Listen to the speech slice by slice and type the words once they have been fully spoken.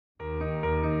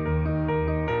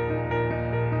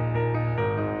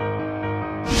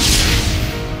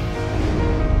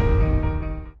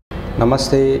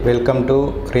నమస్తే, welcome to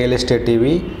real estate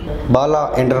TV. Bala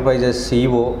enterprises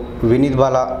CEO Vineet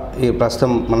Bala ఈ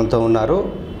ప్రస్తుతం మనతో ఉన్నారు.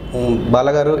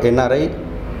 బాలా గారు ఎన్ఆర్ఐ,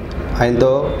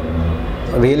 ఆయనతో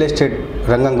రియల్ ఎస్టేట్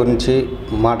రంగం గురించి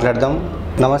మాట్లాడదాం.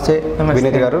 నమస్తే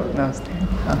వినీత్ గారు. నమస్తే.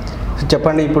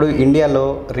 చెప్పండి, ఇప్పుడు ఇండియాలో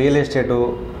రియల్ ఎస్టేట్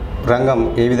రంగం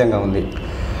ఏ విధంగా ఉంది?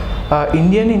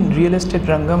 ఇండియన్ రియల్ ఎస్టేట్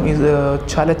రంగం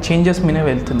చాలా చేంజెస్ మీద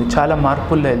వెళ్తుంది, చాలా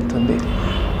మార్పుల్లో వెళ్తుంది.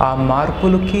 ఆ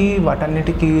మార్పులకి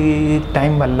వాటన్నిటికీ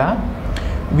టైం వల్ల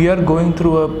we are going through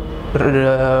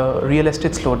real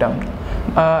estate slow down.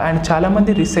 And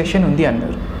చాలామంది రిసెషన్ ఉంది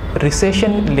అన్నారు.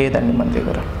 రిసెషన్ లేదండి మన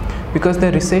దగ్గర. Because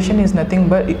the recession is nothing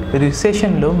but,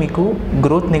 రిసెషన్లో మీకు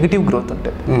గ్రోత్, నెగిటివ్ గ్రోత్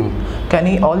ఉంటుంది.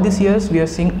 కానీ all these years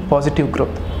we are seeing positive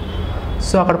growth.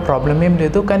 So అక్కడ ప్రాబ్లం ఏం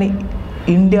లేదు. కానీ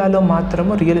ఇండియాలో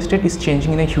మాత్రము real estate is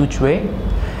changing in a huge way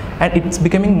and it's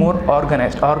becoming more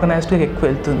ఆర్గనైజ్డ్గా ఎక్కువ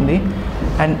వెళ్తుంది.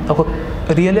 అండ్ ఒక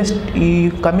ఈ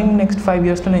కమింగ్ నెక్స్ట్ 5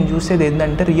 yearsలో నేను చూసేది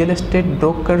ఏంటంటే, రియల్ ఎస్టేట్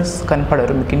బ్రోకర్స్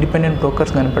కనపడరు, మీకు ఇండిపెండెంట్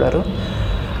బ్రోకర్స్ కనపడరు,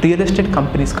 రియల్ ఎస్టేట్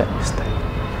కంపెనీస్ కనిపిస్తాయి.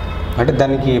 అంటే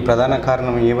దానికి ప్రధాన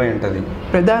కారణం ఏమై ఉంటుంది?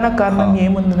 ప్రధాన కారణం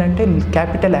ఏముందంటే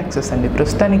క్యాపిటల్ యాక్సెస్ అండి.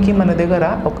 ప్రస్తుతానికి మన దగ్గర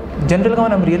జనరల్గా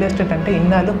మనం రియల్ ఎస్టేట్ అంటే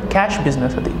ఇన్నాళ్ళు క్యాష్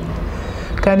బిజినెస్ అది.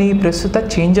 కానీ ప్రస్తుత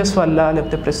చేంజెస్ వల్ల,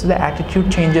 లేకపోతే ప్రస్తుత యాటిట్యూడ్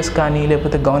చేంజెస్ కానీ,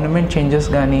 లేకపోతే గవర్నమెంట్ చేంజెస్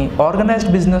కానీ,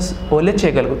 ఆర్గనైజ్డ్ బిజినెస్ వాళ్ళే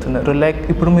చేయగలుగుతున్నారు. లైక్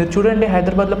ఇప్పుడు మీరు చూడండి,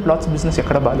 హైదరాబాద్లో ప్లాట్స్ బిజినెస్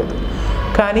ఎక్కడ బాగాలేదు,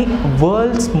 కానీ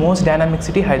world's most dynamic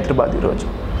city Hyderabad ఈరోజు.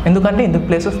 ఎందుకంటే in the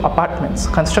place of apartments,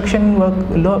 construction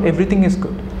వర్క్లో ఎవ్రీథింగ్ ఈజ్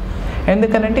గుడ్.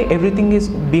 ఎందుకనంటే everything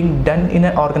is being done in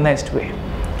a organised way.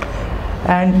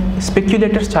 And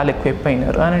speculators చాలా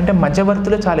ఎక్కువైపోయినారు అని అంటే,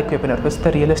 మధ్యవర్తులు చాలా ఎక్కువైపోయినారు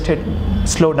ప్రస్తుతం రియల్ ఎస్టేట్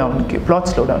ప్లాట్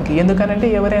స్లో డౌన్కి. ఎందుకనంటే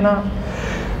ఎవరైనా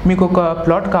మీకు ఒక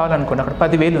ప్లాట్ కావాలనుకోండి, అక్కడ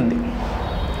 10,000 ఉంది,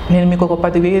 నేను మీకు ఒక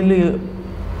 10,000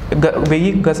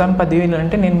 1000 గజం 10,000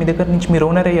 అంటే, నేను మీ దగ్గర నుంచి మీరు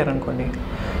ఓనర్ అయ్యారనుకోండి,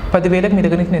 10,000కి మీ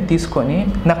దగ్గర నుంచి నేను తీసుకొని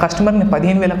నా కస్టమర్ని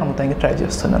 15,000కి అమ్ముతానికి ట్రై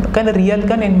చేస్తున్నాను. కానీ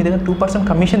రియల్గా నేను మీ దగ్గర 2%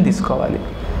 కమిషన్ తీసుకోవాలి.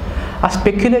 ఆ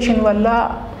స్పెక్యులేషన్ వల్ల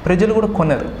ప్రజలు కూడా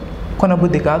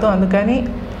కొనబుద్ధి కాదు. అందుకని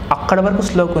అక్కడ వరకు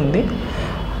స్లోక్ ఉంది.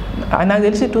 నాకు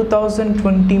తెలిసి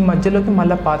 2020 మధ్యలోకి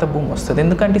మళ్ళీ పాత భూమి వస్తుంది.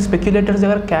 ఎందుకంటే స్పెక్యులేటర్స్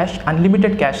దగ్గర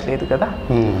అన్లిమిటెడ్ క్యాష్ లేదు కదా,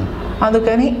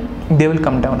 అందుకని they will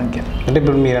come down again. అంటే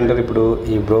ఇప్పుడు మీరు అంటారు, ఇప్పుడు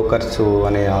ఈ బ్రోకర్స్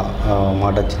అనే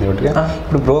మాట వచ్చింది ఒకటిగా.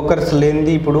 ఇప్పుడు బ్రోకర్స్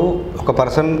లేనిది ఇప్పుడు ఒక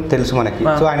పర్సన్ తెలుసు మనకి,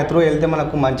 సో ఆయన త్రూ వెళ్తే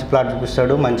మనకు మంచి ప్లాట్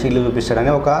చూపిస్తాడు, మంచి ఇల్లు చూపిస్తాడు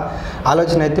అనే ఒక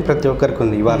ఆలోచన అయితే ప్రతి ఒక్కరికి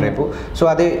ఉంది ఇవాళ రేపు. సో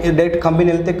అదే డైరెక్ట్ కంపెనీ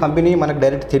వెళ్తే కంపెనీ మనకు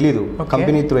డైరెక్ట్ తెలియదు,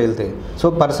 కంపెనీ త్రూ వెళ్తే. సో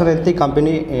పర్సన్ వెళ్తే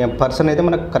పర్సన్ అయితే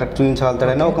మనకు కరెక్ట్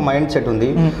చూపించగలుగుతాడనే ఒక మైండ్ సెట్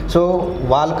ఉంది. సో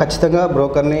వాళ్ళు ఖచ్చితంగా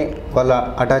బ్రోకర్ని వాళ్ళ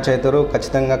అటాచ్ అవుతారు,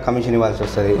 ఖచ్చితంగా కమిషన్ ఇవ్వాల్సి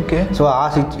వస్తుంది. సో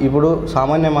ఇప్పుడు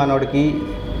సామాన్య మానవుడికి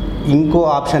ఇంకో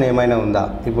ఆప్షన్ ఏమైనా ఉందా?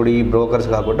 ఇప్పుడు ఈ బ్రోకర్స్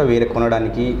కాకుండా వేరే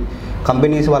కొనడానికి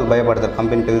కంపెనీస్ వాళ్ళు భయపడతారు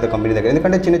కంపెనీకి వెళ్తే, కంపెనీ దగ్గర.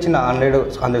 ఎందుకంటే చిన్న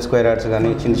 100 స్క్వేర్ యార్డ్స్ కానీ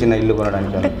చిన్న ఇల్లు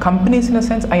కొనడానికి. అంటే కంపెనీస్ ఇన్ ద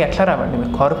సెన్స్ అవి ఎట్లా రావండి,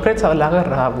 మీరు కార్పొరేట్స్ అలాగా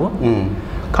రావు.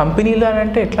 కంపెనీలు అని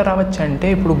అంటే ఎట్లా రావచ్చు అంటే,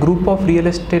 ఇప్పుడు group of real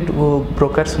estate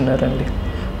brokers ఉన్నారండి,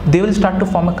 they will start to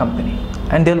form a company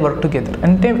and they will work together.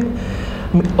 అంటే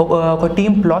ఒక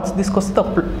టీమ్ ప్లాట్స్ తీసుకొస్తే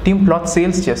ఒక టీమ్ ప్లాట్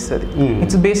సేల్స్ చేస్తుంది.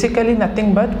 ఇట్స్ బేసికలీ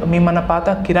నథింగ్ బట్, మన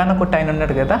పాత కిరాణా కొట్ట ఆయన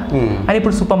ఉన్నాడు కదా, అని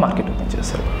ఇప్పుడు సూపర్ మార్కెట్ ఓపెన్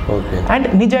చేస్తాడు అండ్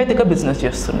నిజాయితీగా బిజినెస్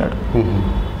చేస్తున్నాడు.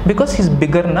 బికాస్ హీస్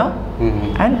బిగ్గర్ నా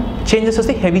అండ్ చేంజెస్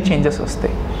వస్తాయి, హెవీ చేంజెస్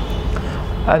వస్తాయి.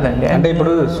 అదండి. అంటే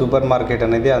ఇప్పుడు సూపర్ మార్కెట్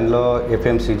అనేది అందులో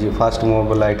FMCG ఫాస్ట్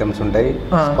మూవబుల్ ఐటమ్స్ ఉంటాయి,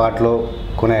 స్పాట్లో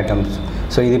కొనే ఐటమ్స్.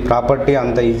 సో ఇది ప్రాపర్టీ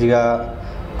అంత ఈజీగా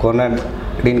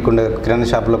దీనికి ఉండదు, కిరాణా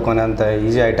షాప్లో కొనేంత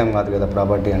ఈజీ ఐటమ్ కాదు కదా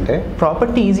ప్రాపర్టీ అంటే.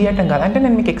 ప్రాపర్టీ ఈజీ ఐటమ్ కాదు అంటే,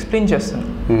 నేను మీకు ఎక్స్ప్లెయిన్ చేస్తాను.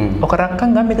 ఒక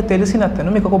రకంగా మీకు తెలిసిన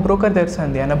అతను, మీకు ఒక బ్రోకర్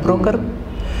తెలుసండి, ఆయన బ్రోకర్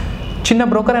చిన్న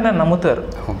బ్రోకర్ ఆయన నమ్ముతారు.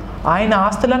 ఆయన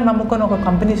ఆస్తులను నమ్ముకొని ఒక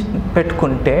కంపెనీ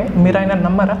పెట్టుకుంటే మీరు ఆయన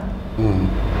నమ్మరా?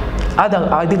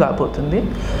 అది కాకపోతుంది.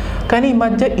 కానీ ఈ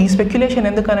మధ్య ఈ స్పెక్యులేషన్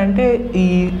ఎందుకనంటే, ఈ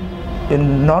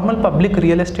నార్మల్ పబ్లిక్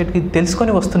రియల్ ఎస్టేట్కి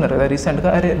తెలుసుకొని వస్తున్నారు కదా రీసెంట్గా,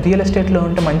 అరే రియల్ ఎస్టేట్లో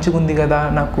ఉంటే మంచిగా ఉంది కదా,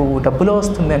 నాకు డబ్బులో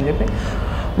వస్తుంది అని చెప్పి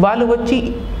వాళ్ళు వచ్చి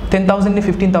 10,000ని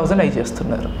 15,000 అయి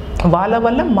చేస్తున్నారు. వాళ్ళ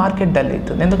వల్ల మార్కెట్ డల్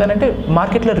అవుతుంది. ఎందుకంటే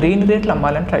మార్కెట్లో రేట్లు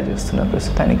అమ్మాలని ట్రై చేస్తున్నారు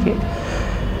ప్రస్తుతానికి.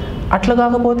 అట్లా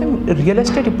కాకపోతే రియల్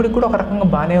ఎస్టేట్ ఇప్పటికి కూడా ఒక రకంగా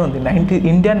బాగానే ఉంది.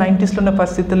 ఇండియా 90sలో ఉన్న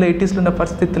పరిస్థితుల్లో, 80sలో ఉన్న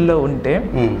పరిస్థితుల్లో ఉంటే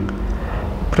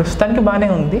ప్రస్తుతానికి బాగానే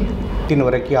ఉంది. దీని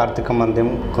వరకు ఆర్థిక మంద్యం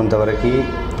కొంతవరకు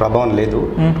ప్రభావం లేదు.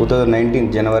 2019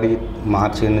 జనవరి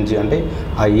మార్చి నుంచి అంటే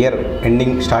ఆ ఇయర్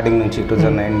ఎండింగ్ స్టార్టింగ్ నుంచి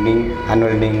 2019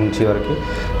 యాన్యువల్ ఎండింగ్ నుంచి వరకు.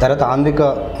 తర్వాత ఆర్థిక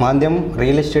మాంద్యం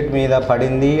రియల్ ఎస్టేట్ మీద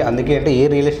పడింది. అందుకే అంటే ఏ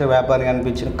రియల్ ఎస్టేట్ వ్యాపారం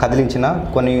కదిలించిన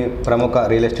కొన్ని ప్రముఖ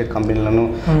రియల్ ఎస్టేట్ కంపెనీలను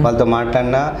వాళ్ళతో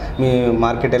మాట్లాడినా మీ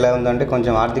మార్కెట్ ఎలా ఉందంటే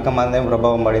కొంచెం ఆర్థిక మాంద్యం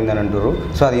ప్రభావం పడింది అని అంటారు.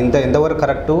 సో అది ఎంతవరకు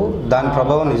కరెక్టు, దాని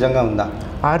ప్రభావం నిజంగా ఉందా?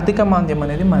 ఆర్థిక మాంద్యం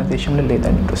అనేది మన దేశంలో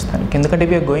లేదండి ప్రస్తుతానికి. ఎందుకంటే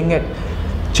వీఆర్ గోయింగ్ ఎట్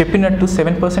చెప్పినట్టు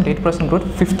 7%, 8% గ్రోత్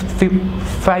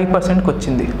 5%కి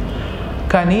వచ్చింది.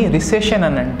 కానీ రిసెషన్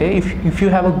అని అంటే if you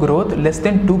have a growth less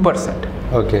than 2%,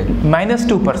 okay,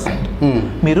 -2%,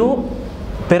 మీరు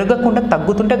పెరగకుండా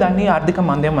తగ్గుతుంటే దాన్ని ఆర్థిక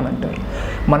మాంద్యం అని అంటారు.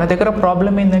 మన దగ్గర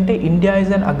ప్రాబ్లం ఏంటంటే India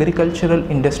is an agricultural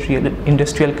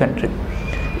industrial country.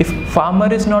 If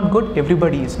farmer is not good,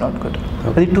 everybody is not good.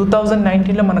 అది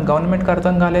 2019లో మన గవర్నమెంట్కి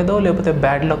అర్థం కాలేదో లేకపోతే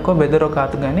బ్యాడ్ లక్కో వెదరో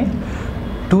కాదు, కానీ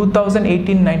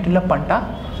 2018-19లో పంట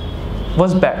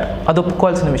వాజ్ బ్యాడ్. అది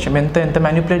ఒప్పుకోవాల్సిన విషయం. ఎంత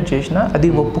మ్యానిపులేట్ చేసినా అది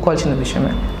ఒప్పుకోవాల్సిన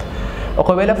విషయమే.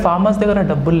 ఒకవేళ ఫార్మర్స్ దగ్గర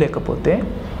డబ్బులు లేకపోతే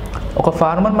ఒక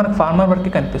ఫార్మర్ మనకు ఫార్మర్ వరకు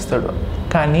కనిపిస్తాడు.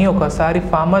 కానీ ఒకసారి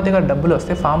ఫార్మర్ దగ్గర డబ్బులు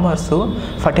వస్తే ఫార్మర్స్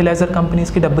ఫర్టిలైజర్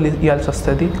కంపెనీస్కి డబ్బులు ఇవ్వాల్సి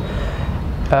వస్తుంది,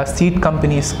 సీడ్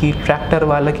కంపెనీస్కి, ట్రాక్టర్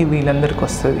వాళ్ళకి, వీళ్ళందరికీ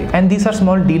వస్తుంది. And these are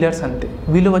small dealers అంతే.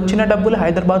 వీళ్ళు వచ్చిన డబ్బులు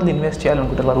హైదరాబాద్లో ఇన్వెస్ట్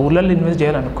చేయాలనుకుంటారు, వాళ్ళు ఊళ్ళల్లో invest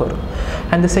చేయాలనుకోరు.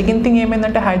 And the second thing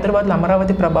ఏమైందంటే హైదరాబాద్లో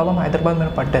అమరావతి ప్రభావం హైదరాబాద్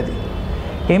మీద పడ్డది.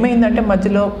 ఏమైందంటే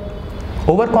మధ్యలో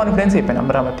ఓవర్ కాన్ఫిడెన్స్ అయిపోయింది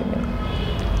అమరావతి మీద.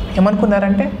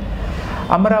 ఏమనుకున్నారంటే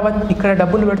అమరావతి ఇక్కడ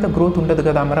డబ్బులు పెడితే గ్రోత్ ఉండదు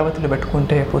కదా, అమరావతిలో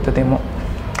పెట్టుకుంటే అయిపోతుందేమో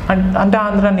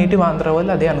అంటే నేటివ్ ఆంధ్ర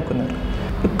వాళ్ళు అదే అనుకున్నారు.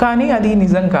 కానీ అది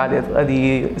నిజం కాలేదు. అది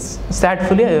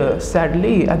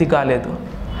సాడ్లీ అది కాలేదు.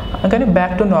 కానీ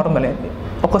బ్యాక్ టు నార్మల్ అయింది.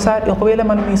 ఒకవేళ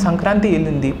మనం ఈ సంక్రాంతి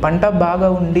వెళ్ళింది పంట బాగా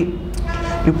ఉండి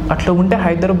అట్లా ఉంటే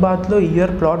హైదరాబాద్లో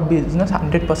ఇయర్ ప్లాట్ బిజినెస్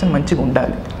 100% మంచిగా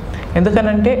ఉండాలి.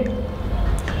 ఎందుకనంటే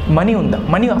మనీ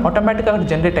మనీ ఆటోమేటిక్గా అక్కడ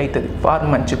జనరేట్ అవుతుంది. ఫార్మ్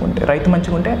మంచిగా ఉంటే, రైతు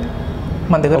మంచిగా ఉంటే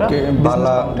మన దగ్గర.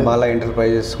 బాలా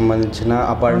ఎంటర్ప్రైజెస్ సంబంధించిన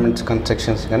అపార్ట్మెంట్స్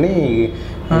కన్స్ట్రక్షన్స్ కానీ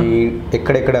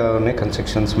ఎక్కడెక్కడ ఉన్నాయి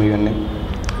కన్స్ట్రక్షన్స్ మీవన్నీ?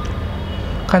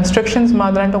 కన్స్ట్రక్షన్స్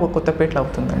మాత్రం అంటే ఒక కొత్తపేటలో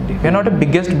అవుతుందండి. We are not a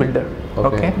biggest builder.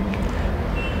 Okay,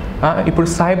 ఇప్పుడు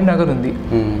సాహిబ్ నగర్ ఉంది,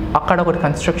 అక్కడ ఒకటి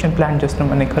కన్స్ట్రక్షన్ ప్లాన్ చేస్తున్నాం.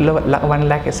 మన ఇక్కడ 1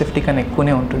 lakh SFT కన్నా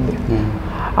ఎక్కువనే ఉంటుంది.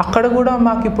 అక్కడ కూడా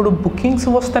మాకు ఇప్పుడు బుకింగ్స్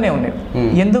వస్తూనే ఉన్నాయి.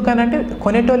 ఎందుకనంటే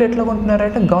కొనేటోళ్ళు ఎట్లా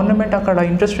కొంటున్నారంటే గవర్నమెంట్ అక్కడ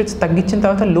ఇంట్రెస్ట్ రేట్స్ తగ్గించిన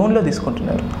తర్వాత లోన్లో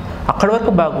తీసుకుంటున్నారు. అక్కడ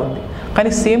వరకు బాగుంది. కానీ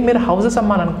సేమ్ మీరు హౌసెస్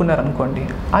అమ్మాలనుకున్నారు అనుకోండి,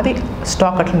 అది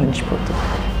స్టాక్ అట్లా నిలిచిపోతుంది.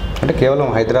 అంటే కేవలం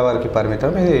హైదరాబాద్కి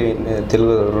పరిమితం, ఇది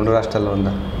తెలుగు 2 రాష్ట్రాల్లో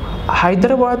ఉందా?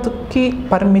 హైదరాబాద్కి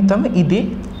పరిమితం ఇది.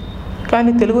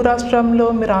 కానీ తెలుగు రాష్ట్రంలో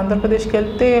మీరు ఆంధ్రప్రదేశ్కి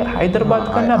వెళ్తే హైదరాబాద్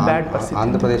కన్నా బ్యాడ్ పరిస్థితి.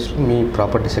 ఆంధ్రప్రదేశ్లో మీ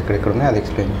ప్రాపర్టీస్ ఎక్కడెక్కడ ఉన్నాయి అది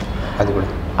ఎక్స్ప్లెయిన్. అది కూడా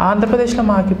ఆంధ్రప్రదేశ్లో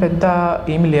మాకు పెద్ద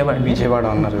ఏమి లేవండి. విజయవాడ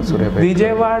ఉన్నారు,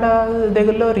 విజయవాడ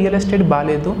దగ్గరలో రియల్ ఎస్టేట్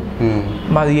బాగాలేదు.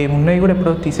 మాది ఏమున్నాయి కూడా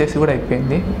ఎప్పుడో తీసేసి కూడా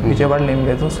అయిపోయింది. విజయవాడలో ఏం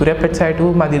లేదు. సూర్యాపేట సైడ్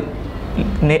మాది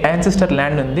యాన్సిస్టర్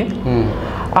ల్యాండ్ ఉంది.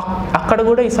 అక్కడ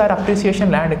కూడా ఈసారి అప్రిసియేషన్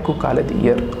ల్యాండ్ ఎక్కువ కాలేదు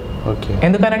ఇయర్.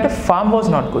 ఎందుకనంటే ఫార్మ్ వాజ్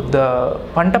నాట్ గుడ్,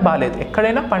 పంట బాగాలేదు.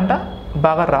 ఎక్కడైనా పంట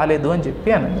బాగా రాలేదు అని చెప్పి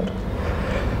అన్నారు.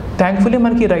 థ్యాంక్ఫుల్లీ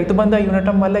మనకి రైతు బంధు అయి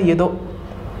ఉండటం వల్ల ఏదో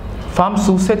ఫార్మ్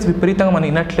సూసైడ్స్ విపరీతంగా మనం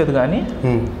వినట్లేదు. కానీ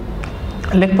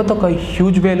లేకపోతే ఒక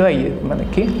హ్యూజ్ వేలో అయ్యేది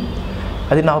మనకి.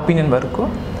 అది నా ఒపీనియన్ వరకు.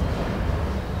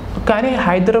 కానీ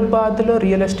హైదరాబాద్లో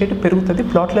రియల్ ఎస్టేట్ పెరుగుతుంది,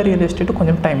 ప్లాట్ల రియల్ ఎస్టేట్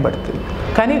కొంచెం టైం పడుతుంది.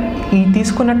 కానీ ఈ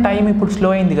తీసుకున్న టైం ఇప్పుడు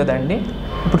స్లో అయింది కదండి.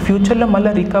 ఇప్పుడు ఫ్యూచర్లో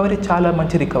మళ్ళీ రికవరీ చాలా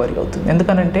మంచి రికవరీ అవుతుంది.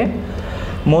 ఎందుకనంటే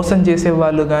మోసం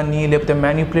చేసేవాళ్ళు కానీ లేకపోతే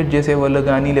మ్యానిపులేట్ చేసేవాళ్ళు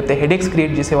కానీ లేకపోతే హెడేక్స్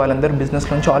క్రియేట్ చేసే వాళ్ళందరూ బిజినెస్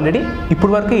నుంచి ఆల్రెడీ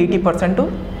ఇప్పుడు వరకు 80%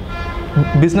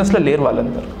 బిజినెస్లో లేరు.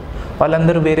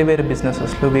 వాళ్ళందరూ వేరే వేరే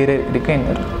బిజినెసెస్లో వేరే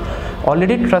అయినారు.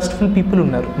 ఆల్రెడీ ట్రస్ట్ఫుల్ పీపుల్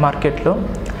ఉన్నారు మార్కెట్లో.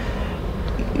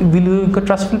 వీళ్ళు ఇంకా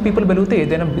ట్రస్ట్ఫుల్ పీపుల్ పెరిగితే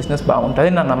ఏదైనా బిజినెస్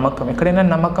బాగుంటుంది నా నమ్మకం. ఎక్కడైనా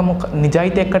నమ్మకం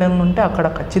నిజాయితీ ఎక్కడైనా ఉంటే అక్కడ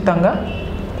ఖచ్చితంగా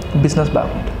బిజినెస్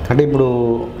బాగుంటుంది. అంటే ఇప్పుడు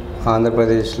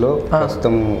ఆంధ్రప్రదేశ్లో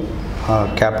ప్రస్తుతం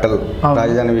క్యాపిటల్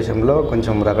రాజధాని విషయంలో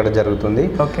కొంచెం రగడ జరుగుతుంది.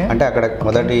 అంటే అక్కడ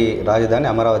మొదటి రాజధాని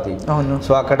అమరావతి.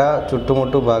 సో అక్కడ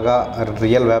చుట్టుముట్టు బాగా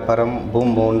రియల్ వ్యాపారం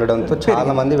భూమి ఉండడంతో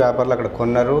చాలా మంది వ్యాపారులు అక్కడ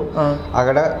కొన్నారు.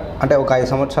 అక్కడ అంటే ఒక 5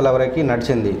 సంవత్సరాల వరకు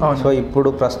నడిచింది. సో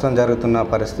ఇప్పుడు ప్రస్తుతం జరుగుతున్న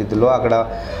పరిస్థితుల్లో అక్కడ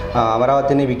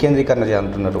అమరావతిని వికేంద్రీకరణ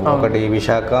చేయాలంటున్నారు. ఒకటి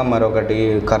విశాఖ, మరొకటి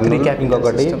కర్నూలు,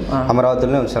 ఇంకొకటి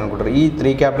అమరావతిలోనే ఉంచాలనుకుంటారు. ఈ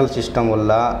 3 క్యాపిటల్ సిస్టమ్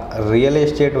వల్ల రియల్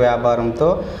ఎస్టేట్ వ్యాపారంతో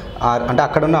అంటే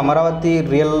అక్కడున్న అమరావతి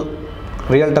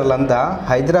రియల్టర్లంతా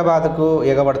హైదరాబాద్కు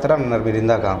ఎగబడతారు అన్నారు మీరు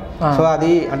ఇందాక. సో అది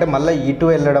అంటే మళ్ళీ ఇటు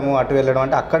వెళ్ళడము అటు వెళ్ళడం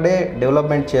అంటే అక్కడే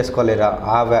డెవలప్మెంట్ చేసుకోలేరా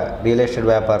ఆ రియల్ ఎస్టేట్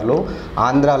వ్యాపారులు?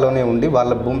 ఆంధ్రాలోనే ఉండి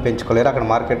వాళ్ళ భూమి పెంచుకోలేరు, అక్కడ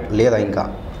మార్కెట్ లేదా ఇంకా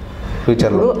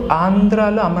ఫ్యూచర్లో?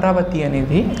 ఆంధ్రాలో అమరావతి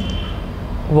అనేది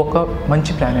ఒక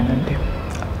మంచి ప్లాన్ ఏంటంటే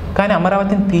కానీ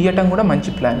అమరావతిని తీయటం కూడా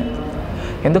మంచి ప్లాన్.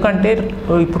 ఎందుకంటే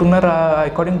ఇప్పుడున్న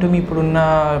అకార్డింగ్ టు మీ ఇప్పుడున్న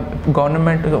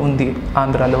గవర్నమెంట్ ఉంది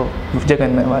ఆంధ్రాలో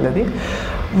జగన్ వాళ్ళది,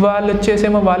 వాళ్ళు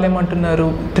వచ్చేసేమో వాళ్ళు ఏమంటున్నారు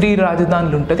 3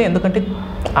 రాజధానులు ఉంటుంది. ఎందుకంటే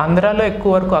ఆంధ్రాలో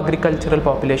ఎక్కువ వరకు అగ్రికల్చరల్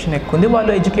పాపులేషన్ ఎక్కువ ఉంది,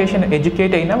 వాళ్ళు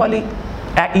ఎడ్యుకేట్ అయినా వాళ్ళు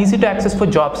easy to access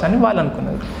for jobs అని వాళ్ళు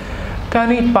అనుకున్నారు.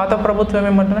 కానీ పాత ప్రభుత్వం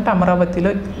ఏమంటుందంటే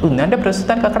అమరావతిలో ఉంది, అంటే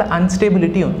ప్రస్తుతానికి అక్కడ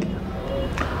అన్స్టేబిలిటీ ఉంది.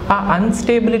 ఆ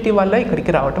అన్స్టేబిలిటీ వల్ల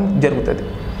ఇక్కడికి రావటం జరుగుతుంది.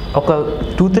 ఒక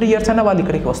 2-3 ఇయర్స్ అయినా వాళ్ళు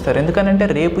ఇక్కడికి వస్తారు. ఎందుకనంటే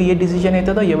రేపు ఏ డిసిజన్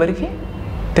అవుతుందో ఎవరికి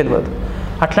తెలియదు.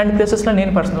 అట్లాంటి ప్లేసెస్లో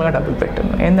నేను పర్సనల్గా డబ్బులు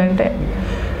పెట్టాను. ఏంటంటే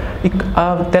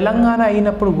తెలంగాణ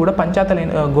అయినప్పుడు కూడా పంచాయతీలు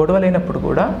గొడవలు అయినప్పుడు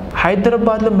కూడా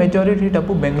హైదరాబాద్లో మెజారిటీ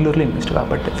డబ్బు బెంగళూరులో ఇన్వెస్ట్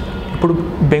కాబట్టి, ఇప్పుడు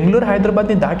బెంగళూరు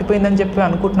హైదరాబాద్ని దాటిపోయిందని చెప్పి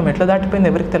అనుకుంటున్నాం. ఎట్లా దాటిపోయింది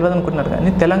ఎవరికి తెలియదు అనుకుంటున్నారు.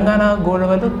 కానీ తెలంగాణ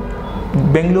గొడవలు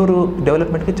బెంగళూరు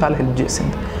డెవలప్మెంట్కి చాలా హెల్ప్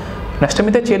చేసింది.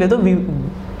 నష్టమైతే చేయలేదు.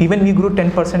 Even we గ్రూ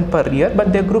 10% per year, but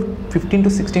they గ్రూ 15 to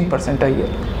 16% a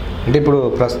year. అంటే ఇప్పుడు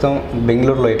ప్రస్తుతం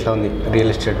బెంగళూరులో ఎట్లా ఉంది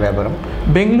రియల్ ఎస్టేట్ వ్యాపారం?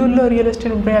 బెంగళూరులో రియల్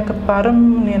ఎస్టేట్ వ్యాపారం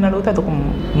నేను అడిగితే అది ఒక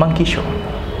మంకీ షో.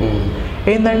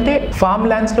 ఏంటంటే ఫామ్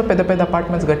ల్యాండ్స్లో పెద్ద పెద్ద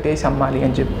అపార్ట్మెంట్స్ కట్టేసి అమ్మాలి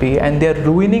అని చెప్పి, అండ్ దే ఆర్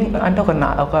రూయినింగ్, అంటే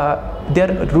they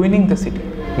are ruining the city,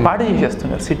 పాడు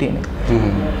చేసేస్తున్నారు సిటీని.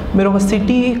 మీరు ఒక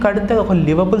సిటీ కడితే ఒక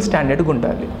లివబుల్ స్టాండర్డ్గా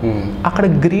ఉండాలి. అక్కడ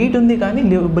గ్రీడ్ ఉంది కానీ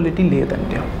లివబిలిటీ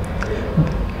లేదంటే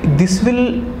this will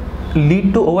lead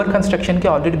to over కన్స్ట్రక్షన్కి.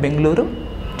 Already Bengaluru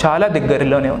చాలా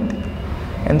దగ్గరలోనే ఉంది.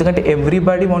 ఎందుకంటే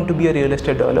everybody want to be a real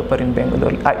estate developer in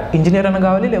Bengaluru. Engineer అన్న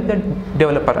కావాలి, లేకపోతే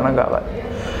డెవలపర్ అన్న కావాలి.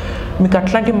 మీకు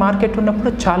అట్లాంటి మార్కెట్ ఉన్నప్పుడు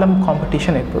చాలా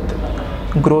కాంపిటీషన్ అయిపోతుంది,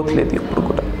 గ్రోత్ లేదు ఇప్పుడు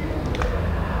కూడా.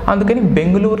 అందుకని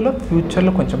బెంగళూరులో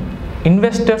ఫ్యూచర్లో కొంచెం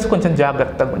ఇన్వెస్టర్స్ కొంచెం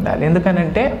జాగ్రత్తగా ఉండాలి.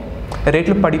 ఎందుకనంటే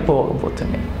రేట్లు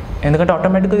పడిపోబోతున్నాయి. ఎందుకంటే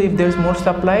ఆటోమేటిక్గా if there is more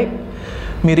supply,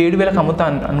 మీరు 7,000కి అమ్ముతా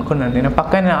అనుకున్నాను, నేను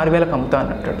పక్కన 6,000కి అమ్ముతా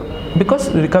అని అంటాడు. బికాస్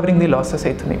రికవరింగ్ ది లాసెస్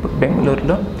అవుతున్నాయి ఇప్పుడు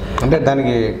బెంగళూరులో. అంటే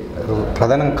దానికి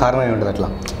ప్రధాన కారణం ఏముంటుంది అట్లా?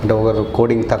 అంటే ఒకరు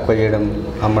కోడింగ్ తక్కువ చేయడం,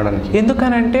 అమ్మడానికి.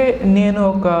 ఎందుకనంటే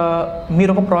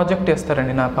మీరు ఒక ప్రాజెక్ట్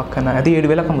వేస్తారండి నా పక్కన, అది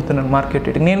 7,000కి అమ్ముతున్నాను మార్కెట్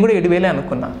రేట్, నేను కూడా 7,000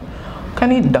 అనుకున్నాను.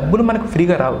 కానీ డబ్బులు మనకు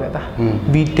ఫ్రీగా రావు కదా,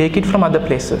 we take it from other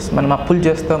places. మనం అప్పులు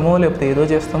చేస్తామో లేకపోతే ఏదో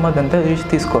చేస్తామో అదంతా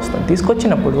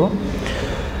తీసుకొచ్చినప్పుడు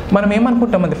మనం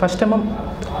ఏమనుకుంటామండి, ఫస్ట్ ఏమో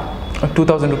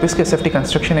 2,000 రూపీస్కి ఎస్ఎఫ్టీ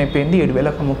కన్స్ట్రక్షన్ అయిపోయింది,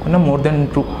 7,000కి అమ్ముకున్న మోర్ దెన్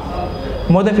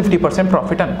 50%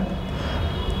 ప్రాఫిట్ అనుకో.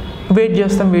 వెయిట్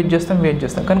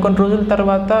చేస్తాం. కానీ కొన్ని రోజుల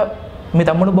తర్వాత మీ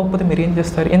తమ్ముడు పోకపోతే మీరు ఏం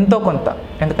చేస్తారు? ఎంతో కొంత,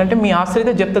 ఎందుకంటే మీ ఆస్తి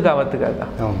అయితే జప్తు కావద్దు కదా,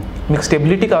 మీకు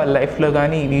స్టెబిలిటీ కావాలి లైఫ్లో.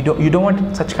 కానీ you don't want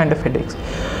such kind of headaches.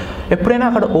 ఎప్పుడైనా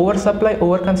అక్కడ ఓవర్ సప్లై,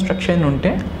 ఓవర్ కన్స్ట్రక్షన్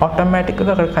ఉంటే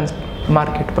ఆటోమేటిక్గా అక్కడ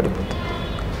మార్కెట్ పడిపోతుంది.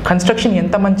 కన్స్ట్రక్షన్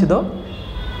ఎంత మంచిదో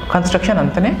కన్స్ట్రక్షన్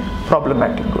అంతనే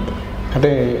ప్రాబ్లమాటిక్ కూడా. అంటే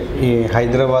ఈ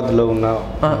హైదరాబాద్లో ఉన్న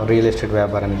రియల్ ఎస్టేట్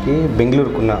వ్యాపారానికి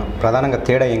బెంగళూరుకు ఉన్న ప్రధానంగా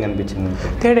తేడా ఏం కనిపించింది?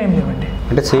 తేడా ఏం లేవండి,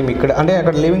 అంటే సేమ్ ఇక్కడ. అంటే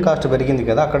అక్కడ లివింగ్ కాస్ట్ పెరిగింది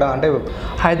కదా అక్కడ, అంటే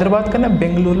హైదరాబాద్ కన్నా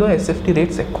బెంగళూరులో ఎస్ఎఫ్టీ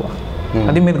రేట్స్ ఎక్కువ,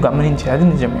 అది మీరు గమనించారు, అది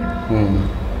నిజమే.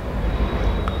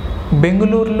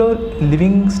 బెంగళూరులో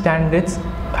లివింగ్ స్టాండర్డ్స్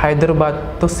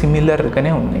హైదరాబాద్తో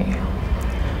సిమిలర్గానే ఉన్నాయి.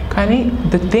 కానీ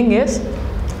ద థింగ్ ఈస్,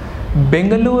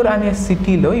 బెంగళూరు అనే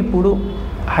సిటీలో ఇప్పుడు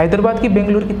హైదరాబాద్కి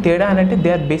బెంగళూరుకి తేడా అని అంటే they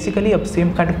are basically a same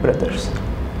kind of brothers.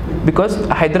 Because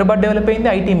Hyderabad develop అయింది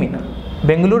ఐటీ మీద,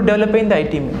 బెంగళూరు డెవలప్ అయింది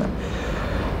ఐటీ మీద.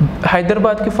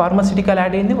 హైదరాబాద్కి ఫార్మాసిటికల్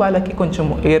యాడ్ అయింది, వాళ్ళకి కొంచెం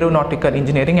ఏరోనాటికల్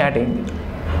ఇంజనీరింగ్ యాడ్ అయింది.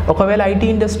 ఒకవేళ ఐటీ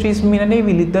ఇండస్ట్రీస్ మీదనే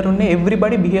వీళ్ళిద్దరు ఉన్నాయి,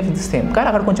 ఎవ్రీబడి బిహేవ్స్ ది సేమ్. కానీ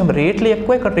అక్కడ కొంచెం రేట్లు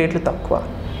ఎక్కువ, ఇక్కడ రేట్లు తక్కువ.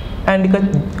 అండ్ ఇక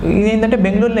ఏంటంటే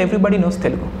బెంగళూరులో ఎవ్రీబడి నోస్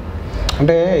తెలుగు.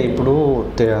 అంటే ఇప్పుడు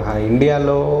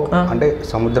ఇండియాలో అంటే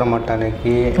సముద్ర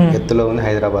మట్టానికి ఎత్తులో ఉంది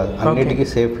హైదరాబాద్, అన్నిటికీ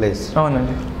సేఫ్ ప్లేస్.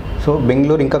 అవునండి. సో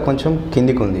బెంగళూరు ఇంకా కొంచెం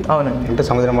కిందికి ఉంది. అవునండి. అంటే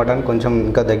సముద్ర మట్టానికి కొంచెం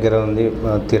ఇంకా దగ్గర ఉంది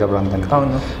తీర ప్రాంతానికి.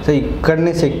 అవును. సో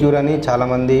ఇక్కడనే సెక్యూర్ అని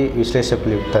చాలామంది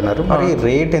విశ్లేషకులు చెప్తున్నారు. మరి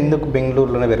రేట్ ఎందుకు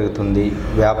బెంగళూరులోనే పెరుగుతుంది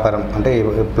వ్యాపారం? అంటే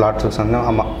ప్లాట్స్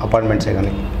అపార్ట్మెంట్సే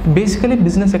కానీ బేసికలీ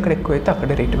బిజినెస్ ఎక్కడ ఎక్కువైతే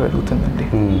అక్కడే రేటు పెరుగుతుందండి.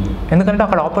 ఎందుకంటే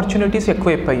అక్కడ ఆపర్చునిటీస్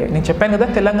ఎక్కువైపోయాయి. నేను చెప్పాను కదా,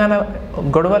 తెలంగాణ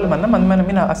గొడవల వల్ల మన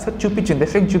మీద అసలు చూపించింది,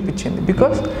 ఎఫెక్ట్ చూపించింది.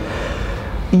 బికాస్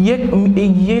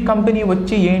ఏ కంపెనీ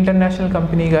వచ్చి, ఏ ఇంటర్నేషనల్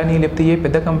కంపెనీ కానీ లేకపోతే ఏ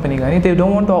పెద్ద కంపెనీ కానీ, they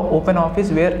don't want open office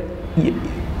wear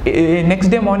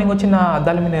next day morning వచ్చి నా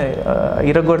అద్దాల మీద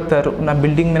ఇరగొడతారు, నా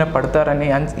బిల్డింగ్ మీద పడతారని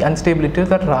అన్స్టేబిలిటీ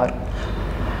రారు.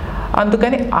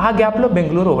 అందుకని ఆ గ్యాప్లో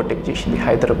బెంగళూరు ఓవర్టేక్ చేసింది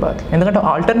హైదరాబాద్. ఎందుకంటే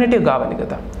ఆల్టర్నేటివ్ కావాలి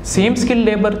కదా, same skill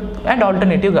labour and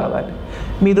alternative కావాలి.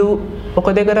 మీరు ఒక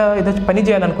దగ్గర ఏదో పని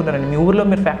చేయాలనుకున్నారండి, మీ ఊర్లో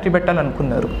మీరు ఫ్యాక్టరీ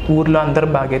పెట్టాలనుకున్నారు, ఊర్లో అందరూ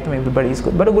బాగా అవుతాం, ఎవ్రీబడి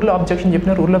తీసుకోరు. బట్ ఊర్లో అబ్జెక్షన్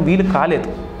చెప్పినారు, ఊర్లో వీలు కాలేదు,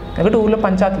 ఎందుకంటే ఊర్లో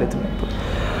పంచాయతీలు అవుతున్నాయి. ఇప్పుడు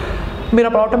మీరు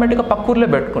అప్పుడు ఆటోమేటిక్గా పక్క ఊర్లో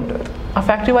పెట్టుకుంటారు. ఆ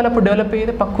ఫ్యాక్టరీ వాళ్ళు అప్పుడు డెవలప్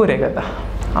అయ్యేది పక్క ఊరే కదా,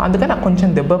 అందుకని నాకు కొంచెం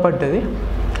దెబ్బ పడ్డది.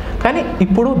 కానీ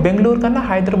ఇప్పుడు బెంగళూరు కన్నా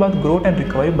హైదరాబాద్ గ్రోత్ అండ్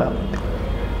రికవరీ బాగుంది.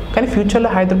 కానీ ఫ్యూచర్లో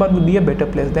Hyderabad would be a better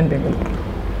place then Bengaluru.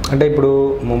 అంటే ఇప్పుడు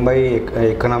ముంబై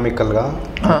ఎకనామికల్గా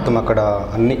మొత్తం అక్కడ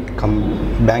అన్ని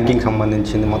బ్యాంకింగ్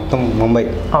సంబంధించింది మొత్తం ముంబై,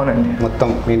 అవునండి, మొత్తం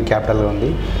మెయిన్ క్యాపిటల్గా ఉంది.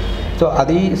 సో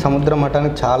అది సముద్ర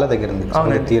మఠానికి చాలా దగ్గర ఉంది,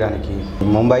 సముద్ర తీరానికి.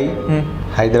 ముంబై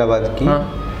హైదరాబాద్కి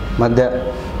మధ్య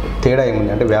తేడా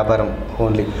ఏముంది అంటే వ్యాపారం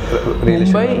only.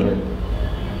 Mumbai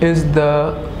is the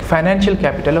financial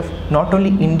capital of not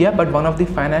only India but one of the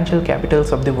financial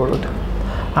Capitals of the world.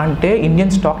 అంటే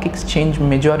Indian stock exchange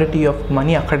majority of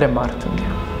money అక్కడే మారుతుంది.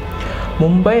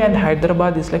 Mumbai and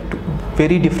Hyderabad is like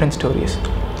very different stories.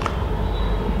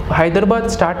 Hyderabad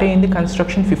start అయ్యింది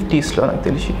construction 50sలో నాకు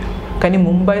తెలిసి, కానీ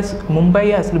ముంబై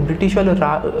అసలు British వాళ్ళు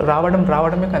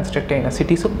రావడమే కన్స్ట్రక్ట్ అయిన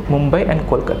సిటీస్ ముంబై అండ్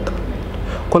కోల్కతా.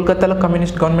 కోల్కతాలో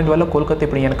కమ్యూనిస్ట్ గవర్నమెంట్ వల్ల కోల్కతా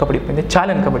ఇప్పుడు వెనకబడిపోయింది, చాలా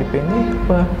వెనకబడిపోయింది.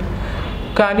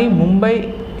 కానీ Mumbai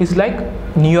is like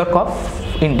New York of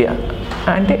India.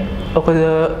 అంటే ఒక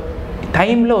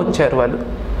టైంలో వచ్చారు వాళ్ళు,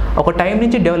 ఒక టైం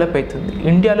నుంచి డెవలప్ అవుతుంది.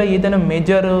 ఇండియాలో ఏదైనా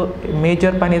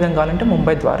మేజర్ పని ఏదైనా కావాలంటే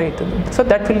ముంబై ద్వారా అవుతుంది. So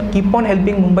that will keep on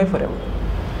helping Mumbai for ever.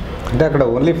 అంటే అక్కడ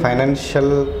ఓన్లీ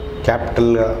ఫైనాన్షియల్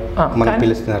క్యాపిటల్గా మనం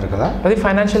పిలుస్తున్నారు కదా, అది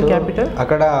ఫైనాన్షియల్ క్యాపిటల్.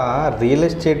 అక్కడ రియల్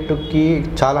ఎస్టేట్కి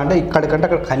చాలా అంటే ఇక్కడికంటే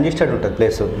అక్కడ కంజెస్టెడ్ ఉంటుంది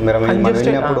ప్లేస్. మనం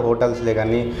వెళ్ళినప్పుడు హోటల్స్లే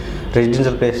కానీ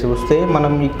రెసిడెన్షియల్ ప్లేస్ చూస్తే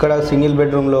మనం ఇక్కడ సింగిల్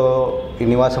బెడ్రూమ్లో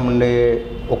నివాసం ఉండే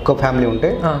ఒక్క ఫ్యామిలీ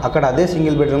ఉంటే అక్కడ అదే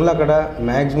సింగిల్ బెడ్రూమ్లో అక్కడ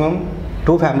మ్యాక్సిమం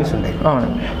 2 ఫ్యామిలీస్ ఉంటాయి.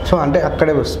 అవునండి. సో అంటే అక్కడ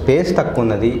స్పేస్ తక్కువ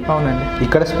ఉన్నది. అవునండి.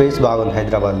 ఇక్కడ స్పేస్ బాగుంది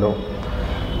హైదరాబాద్లో.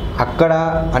 అక్కడ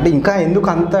అంటే ఇంకా ఎందుకు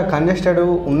అంత కంజెస్టెడ్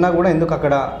ఉన్నా కూడా ఎందుకు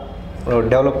అక్కడ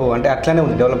డెవలప్ అంటే అట్లానే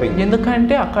ఉంది డెవలపింగ్?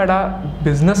 ఎందుకంటే అక్కడ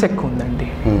బిజినెస్ ఎక్కువ ఉందండి.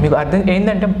 మీకు అర్థం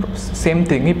ఏంటంటే సేమ్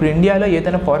థింగ్ ఇప్పుడు ఇండియాలో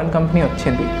ఏదైనా ఫారెన్ కంపెనీ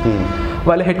వచ్చింది,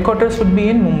 వాళ్ళ head quarters would be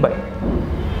in Mumbai.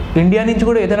 India నుంచి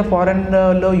కూడా ఏదైనా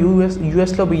ఫారెన్లో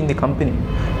యూఎస్లో పోయింది company.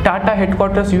 Tata head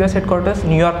quarters US head quarters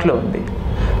న్యూయార్క్లో ఉంది.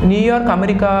 న్యూయార్క్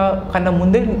అమెరికా కన్నా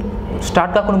ముందే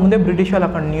స్టార్ట్ కాకుండా ముందే బ్రిటిష్ వాళ్ళు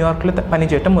అక్కడ న్యూయార్క్లో పని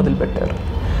చేయటం మొదలుపెట్టారు.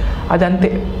 అదంతే,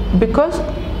 because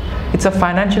it's a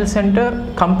financial centre.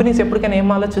 Companies ఎప్పటికైనా ఏం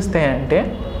ఆలోచిస్తాయంటే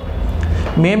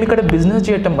మేము ఇక్కడ బిజినెస్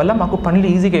చేయటం వల్ల మాకు పనులు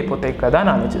ఈజీగా అయిపోతాయి కదా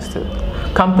అని ఆలోచిస్తుంది.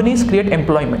 కంపెనీస్ క్రియేట్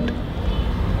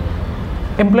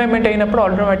ఎంప్లాయ్మెంట్ అయినప్పుడు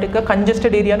ఆటోమేటిక్గా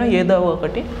కంజెస్టెడ్ ఏరియాలో ఏదో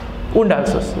ఒకటి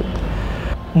ఉండాల్సి వస్తుంది.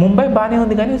 ముంబై బాగానే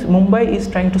ఉంది కానీ Mumbai is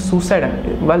trying to suicide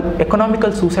అంటే వాళ్ళు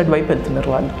ఎకనామికల్ సూసైడ్ వైపు వెళ్తున్నారు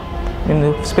వాళ్ళు. నేను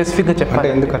స్పెసిఫిక్గా చెప్పాలి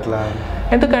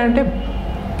ఎందుకంటే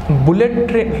బుల్లెట్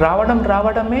ట్రైన్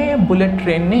రావడమే బుల్లెట్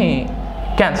ట్రైన్ని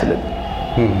క్యాన్సిల్.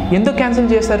 ఎందుకు క్యాన్సిల్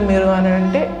చేస్తారు మీరు అని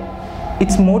అంటే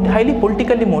ఇట్స్ హైలీ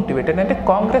పొలిటికల్లీ మోటివేటెడ్. అంటే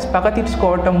కాంగ్రెస్ పగ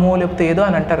తీర్చుకోవటము లేకపోతే ఏదో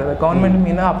అని అంటారు కదా, గవర్నమెంట్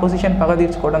మీద అపోజిషన్ పగ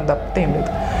తీర్చుకోవడం తప్పితే ఏం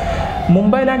లేదు.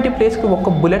 ముంబై లాంటి ప్లేస్కి ఒక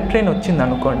బుల్లెట్ ట్రైన్ వచ్చింది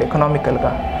అనుకోండి,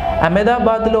 ఎకనామికల్గా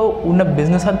అహ్మదాబాద్లో ఉన్న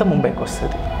బిజినెస్ అంతా ముంబైకి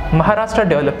వస్తుంది, మహారాష్ట్ర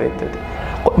డెవలప్ అవుతుంది.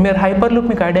 మీరు హైపర్ లూప్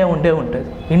మీకు ఐడియా ఉంటుంది.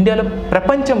 ఇండియాలో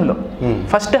ప్రపంచంలో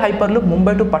first hyper loop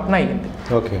Mumbai to Patna అయ్యింది.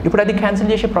 ఇప్పుడు అది క్యాన్సిల్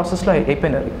చేసే ప్రాసెస్లో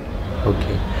అయిపోయినది.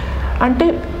 అంటే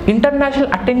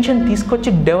ఇంటర్నేషనల్ అటెన్షన్ తీసుకొచ్చి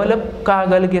డెవలప్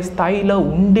కాగలిగే స్థాయిలో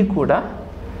ఉండి కూడా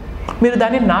మీరు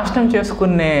దాన్ని నాశనం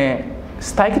చేసుకునే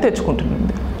స్థాయికి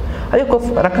తెచ్చుకుంటుంది. అది ఒక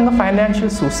రకంగా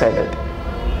ఫైనాన్షియల్ సూసైడ్.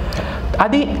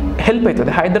 అది హెల్ప్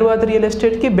అవుతుంది హైదరాబాద్ రియల్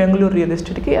ఎస్టేట్కి, బెంగళూరు రియల్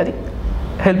ఎస్టేట్కి అది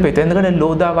హెల్ప్ అవుతుంది. ఎందుకంటే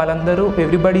లోదా వాళ్ళందరూ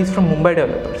everybody is from Mumbai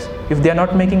developers. If they are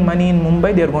not making money in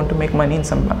Mumbai they are going to make money in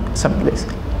some place.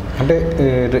 అంటే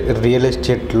రియల్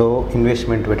ఎస్టేట్లో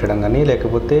ఇన్వెస్ట్మెంట్ పెట్టడం కానీ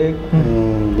లేకపోతే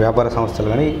వ్యాపార సంస్థలు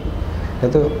కానీ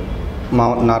లేదా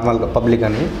నార్మల్గా పబ్లిక్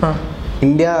కానీ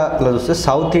ఇండియాలో చూస్తే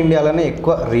సౌత్ ఇండియాలోనే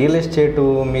ఎక్కువ రియల్ ఎస్టేట్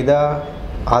మీద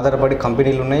ఆధారపడి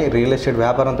కంపెనీలు ఉన్నాయి. రియల్ ఎస్టేట్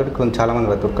వ్యాపారంతో కొంచెం చాలామంది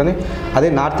బతుకు. కానీ అదే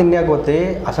నార్త్ ఇండియాకి పోతే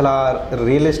అసలు ఆ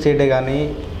రియల్ ఎస్టేటే కానీ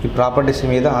ఈ ప్రాపర్టీస్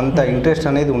మీద అంత ఇంట్రెస్ట్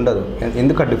అనేది ఉండదు.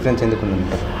 ఎందుకు ఆ డిఫరెన్స్ ఎందుకు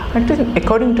ఉందంటే అంటే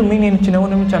అకార్డింగ్ టు మీ నేను చిన్నగా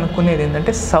నుంచి అనుకునేది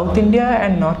ఏంటంటే south India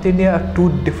and north India are 2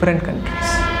 different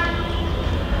countries.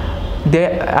 They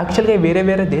యాక్చువల్గా వేరే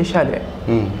వేరే దేశాలే.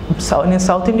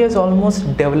 South India is almost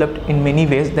developed in many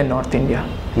ways then north India.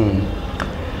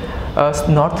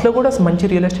 నార్త్లో కూడా మంచి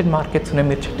రియల్ ఎస్టేట్ మార్కెట్స్ ఉన్నాయి.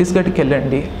 మీరు ఛత్తీస్గఢ్కి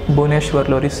వెళ్ళండి,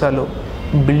 భువనేశ్వర్లో, ఒరిస్సాలో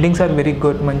బిల్డింగ్స్ ఆర్ వెరీ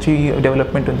గుడ్, మంచి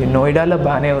డెవలప్మెంట్ ఉంది. నోయిడాలో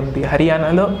బాగానే ఉంది,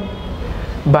 హర్యానాలో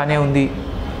బాగానే ఉంది,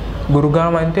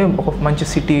 గురుగాం అంటే ఒక మంచి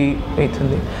సిటీ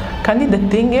అవుతుంది. కానీ the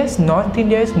thing is north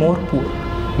India is more poor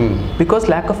because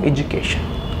lack of education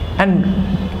and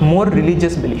more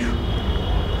religious belief.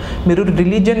 మీరు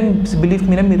రిలీజియస్ బిలీఫ్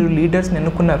మీద మీరు లీడర్స్ని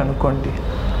ఎన్నుకున్నారనుకోండి,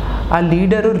 ఆ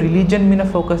లీడరు రిలీజియన్ మీద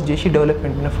ఫోకస్ చేసి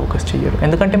డెవలప్మెంట్ మీద ఫోకస్ చేయరు.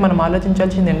 ఎందుకంటే మనం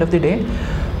ఆలోచించాల్సింది end of the day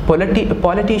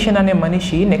politician అనే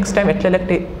మనిషి నెక్స్ట్ టైం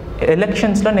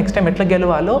ఎలక్షన్స్లో నెక్స్ట్ టైం ఎట్లా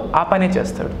గెలవాలో ఆ పనే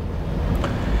చేస్తాడు.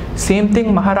 సేమ్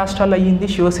థింగ్ మహారాష్ట్రలో అయ్యింది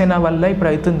శివసేన వల్ల, ఇప్పుడు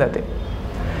అవుతుంది అదే.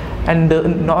 అండ్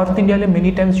నార్త్ ఇండియాలో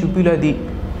మెనీ టైమ్స్ యూపీలో అది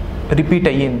రిపీట్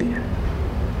అయ్యింది.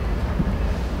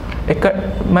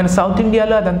 మన సౌత్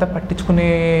ఇండియాలో అదంతా పట్టించుకునే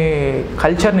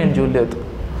కల్చర్ నేను చూడలేదు.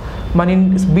 మన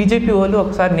బీజేపీ వాళ్ళు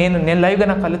ఒకసారి నేను లైవ్గా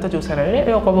నా కళ్ళతో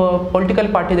చూశానంటే ఒక పొలిటికల్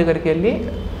పార్టీ దగ్గరికి వెళ్ళి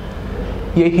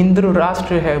ఏ హిందూ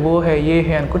రాష్ట్ర హే ఓ హే ఏ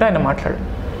హే అనుకుంటే ఆయన మాట్లాడు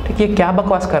ఏ క్యా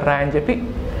బక్వాస్ కర్రా అని చెప్పి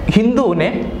హిందూనే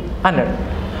అన్నాడు.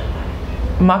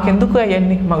 మాకెందుకు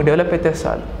అవన్నీ, మాకు డెవలప్ అయితే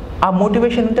చాలు. ఆ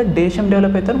మోటివేషన్ ఉంటే దేశం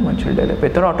డెవలప్ అవుతారు, మనుషులు డెవలప్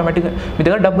అవుతారు. ఆటోమేటిక్గా మీ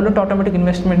దగ్గర డబ్బులు ఉంటే ఆటోమేటిక్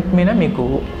ఇన్వెస్ట్మెంట్ మీద మీకు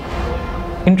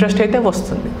ఇంట్రెస్ట్ అయితే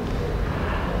వస్తుంది.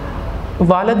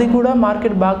 వాళ్ళది కూడా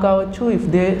మార్కెట్ బాగా కావచ్చు if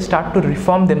they start to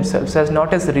reform themselves as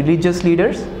not as religious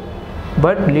leaders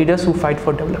but leaders who fight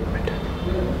for development.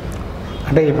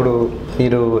 అంటే ఇప్పుడు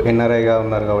మీరు ఎన్ఆర్ఐగా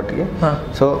ఉన్నారు కాబట్టి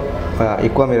సో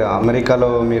ఎక్కువ మీరు అమెరికాలో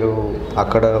మీరు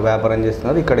అక్కడ వ్యాపారం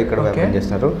చేస్తున్నారు, ఇక్కడ వ్యాపారం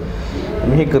చేస్తున్నారు.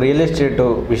 మీకు రియల్ ఎస్టేట్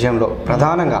విషయంలో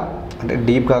ప్రధానంగా అంటే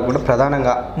డీప్ కాకుండా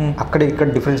ప్రధానంగా అక్కడ ఇక్కడ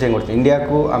డిఫరెన్స్ ఏం కొడుతుంది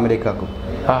ఇండియాకు అమెరికాకు?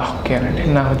 ఓకే అండి,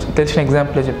 నాకు తెలిసిన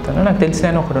ఎగ్జాంపుల్ చెప్తాను. నాకు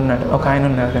తెలిసిన ఒక ఆయన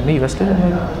ఉన్నారు అండి యూఎస్లో,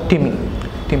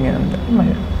 టిమి అంత.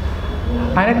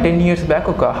 ఆయన 10 years బ్యాక్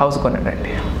ఒక హౌస్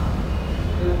కొన్నాడండి.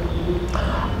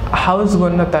 హౌస్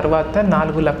కొన్న తర్వాత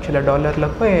 $4 లక్షల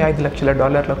 $5 లక్షల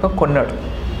కొన్నాడు.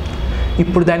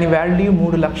 ఇప్పుడు దాని వాల్యూ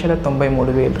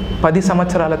 $3,93,000. 10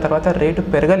 సంవత్సరాల తర్వాత రేటు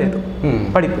పెరగలేదు,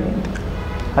 పడిపోయింది.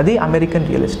 అది American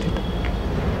real estate.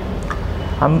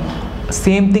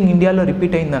 Same thing ఇండియాలో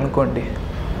రిపీట్ అయింది అనుకోండి,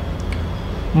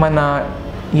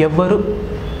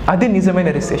 అది నిజమైన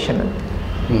రిసెషన్ అని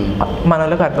మన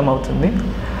వాళ్ళకి అర్థమవుతుంది.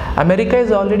 America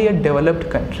is already a developed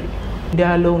country.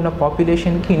 ఇండియాలో ఉన్న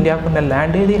పాపులేషన్కి ఇండియాకు ఉన్న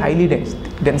ల్యాండ్ ఇది హైలీ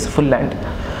డెన్స్ఫుల్ ల్యాండ్.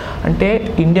 అంటే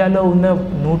ఇండియాలో ఉన్న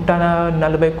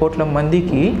 140 కోట్ల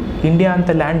మందికి ఇండియా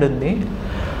అంత ల్యాండ్ ఉంది,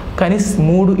 కానీ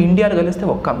 3 ఇండియాలు కలిస్తే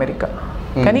ఒక్క అమెరికా.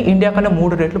 కానీ ఇండియా కన్నా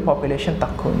 3 రెట్లు పాపులేషన్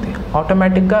తక్కువ ఉంది.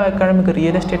 ఆటోమేటిక్గా ఇక్కడ మీకు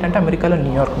రియల్ ఎస్టేట్ అంటే అమెరికాలో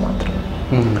న్యూయార్క్ మాత్రం.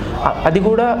 అది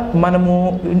కూడా మనము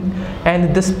and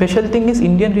the special thing is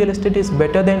Indian real estate is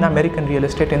better then American real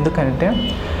estate. ఎందుకంటే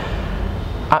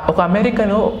ఒక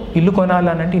అమెరికన్ ఇల్లు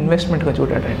కొనాలనంటే ఇన్వెస్ట్మెంట్గా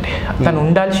చూడాడండి. తను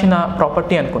ఉండాల్సిన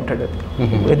ప్రాపర్టీ అనుకుంటాడు.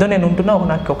 ఏదో నేను ఉంటున్నా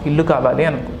నాకు ఒక ఇల్లు కావాలి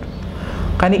అనుకుంటాడు.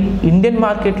 కానీ ఇండియన్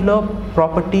మార్కెట్లో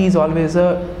property is always a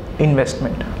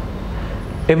investment.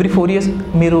 Every 4 years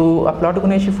మీరు ఆ ప్లాట్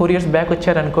కొనేసి 4 years బ్యాక్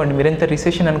వచ్చారనుకోండి, మీరు ఎంత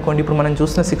రిసెషన్ అనుకోండి, ఇప్పుడు మనం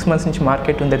చూస్తున్న 6 months నుంచి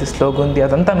మార్కెట్ ఉంది, అది స్లోగా ఉంది,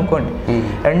 అదంతా అనుకోండి.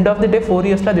 ఎండ్ ఆఫ్ ది డే 4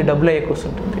 yearsలో అది డబుల్ అయ్యే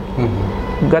కూర్చుంటుంది.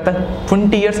 గత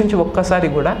 20 years నుంచి ఒక్కసారి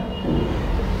కూడా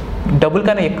డబుల్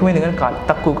కన్నా ఎక్కువైంది కానీ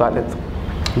తక్కువ కాలేదు.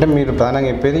 అంటే మీరు ప్రధానంగా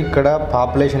చెప్పేది ఇక్కడ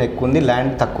పాపులేషన్ ఎక్కువ ఉంది,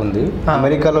 ల్యాండ్ తక్కువ ఉంది.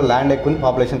 అమెరికాలో ల్యాండ్ ఎక్కువ ఉంది,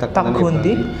 పాపులేషన్ తక్కువ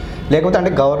ఉంది. లేకపోతే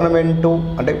అంటే గవర్నమెంట్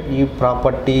అంటే ఈ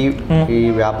ప్రాపర్టీ ఈ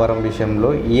వ్యాపారం విషయంలో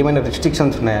ఏమైనా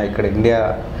రిస్ట్రిక్షన్స్ ఉన్నాయా? ఇక్కడ ఇండియా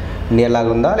లాగా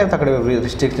ఉందా, లేకపోతే అక్కడ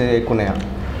రిస్ట్రిక్షన్స్ ఎక్కువ ఉన్నాయా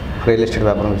రియల్ ఎస్టేట్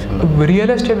వ్యాపారం విషయంలో?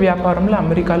 రియల్ ఎస్టేట్ వ్యాపారంలో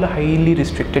అమెరికాలో హైలీ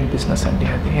రిస్ట్రిక్టెడ్ బిజినెస్ అండి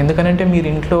అది. ఎందుకంటే మీరు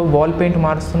ఇంట్లో వాల్ పెయింట్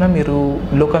మారుస్తున్నా మీరు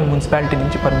లోకల్ మున్సిపాలిటీ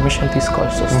నుంచి పర్మిషన్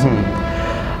తీసుకోవాల్సి వస్తుంది.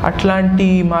 అట్లాంటి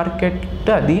మార్కెట్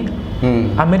అది.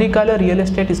 అమెరికాలో real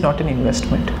estate is not an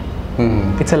investment,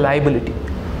 it's a liability.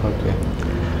 Okay,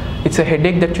 it's a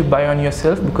headache that you by on your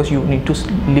self because you need to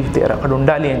live there. అక్కడ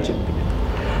ఉండాలి అని చెప్పి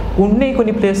ఉన్నాయి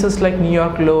కొన్ని ప్లేసెస్ లైక్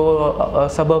న్యూయార్క్లో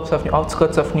suburbs of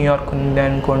outskirts of New York ఉంది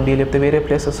అనుకోండి, లేకపోతే వేరే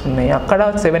ప్లేసెస్ ఉన్నాయి. అక్కడ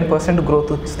 7%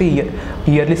 గ్రోత్ వస్తే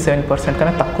ఇయర్లీ 7%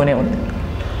 కన్నా తక్కువనే ఉంది.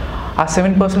 ఆ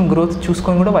 7% గ్రోత్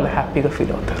చూసుకొని కూడా వాళ్ళు హ్యాపీగా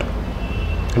ఫీల్ అవుతారు.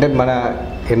 అంటే మన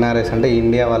ఎన్ఆర్ఎస్ అంటే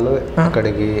ఇండియా వాళ్ళు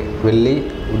అక్కడికి వెళ్ళి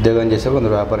ఉద్యోగం చేస్తారు,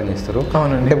 కొందరు వ్యాపారం చేస్తారు.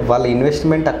 అంటే వాళ్ళ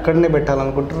ఇన్వెస్ట్మెంట్ అక్కడనే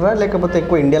పెట్టాలనుకుంటారా, లేకపోతే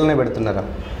ఎక్కువ ఇండియాలోనే పెడుతున్నారా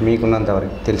మీకున్నంత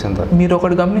వరకు తెలిసినంతవరకు? మీరు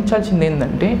ఒకటి గమనించాల్సింది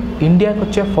ఏంటంటే ఇండియాకి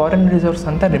వచ్చే ఫారెన్ రిజర్వ్స్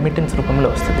అంతా రెమిటెన్స్ రూపంలో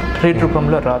వస్తుంది, ట్రేడ్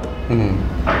రూపంలో రాదు.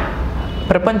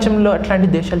 ప్రపంచంలో అట్లాంటి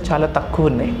దేశాలు చాలా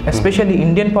తక్కువ ఉన్నాయి. ఎస్పెషల్లీ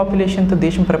ఇండియన్ పాపులేషన్తో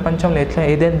దేశం ప్రపంచంలో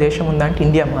ఏదైనా దేశం ఉందంటే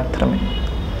ఇండియా మాత్రమే.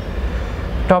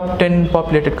 టాప్ 10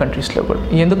 పాపులేటెడ్ కంట్రీస్లో కూడా.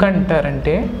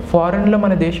 ఎందుకంటారంటే ఫారెన్లో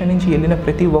మన దేశం నుంచి వెళ్ళిన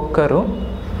ప్రతి ఒక్కరూ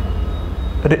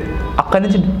అక్కడి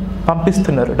నుంచి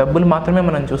పంపిస్తున్నారు, డబ్బులు మాత్రమే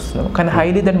మనం చూస్తున్నాం. కానీ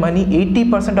highly that money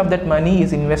 80% of that money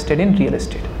is invested in real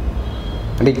estate.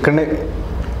 అంటే ఇక్కడనే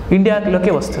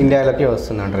ఇండియాలోకే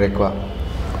వస్తుంది అంటారు ఎక్కువ.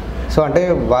 సో అంటే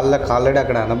వాళ్ళకి ఆల్రెడీ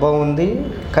అక్కడ అనుభవం ఉంది,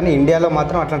 కానీ ఇండియాలో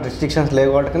మాత్రం అట్లాంటి రిస్ట్రిక్షన్స్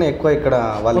లేవు కాబట్టి ఎక్కువ ఇక్కడ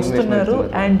వాళ్ళు వస్తున్నారు.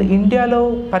 అండ్ ఇండియాలో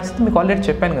పరిస్థితి మీకు ఆల్రెడీ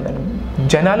చెప్పాను కదండి,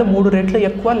 జనాలు 3 రెట్లు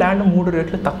ఎక్కువ, ల్యాండ్ 3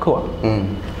 రెట్లు తక్కువ.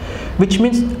 Which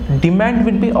means demand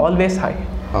will be always high.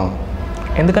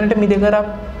 ఎందుకంటే మీ దగ్గర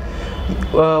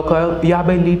ఒక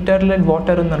 50 లీటర్ల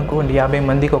వాటర్ ఉందనుకోండి, 50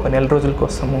 మందికి ఒక నెల రోజుల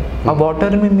కోసము. ఆ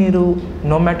వాటర్ని మీరు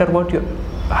no matter what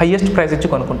highest price ఇచ్చి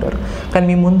కొనుక్కుంటారు. కానీ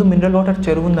మీ ముందు మినరల్ వాటర్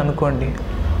చెరువు ఉందనుకోండి,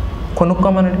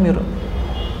 కొనుక్కోమనంటే మీరు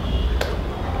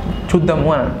చూద్దాము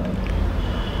అని అంటారు.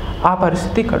 ఆ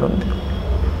పరిస్థితి ఇక్కడ ఉంది.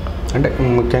 అంటే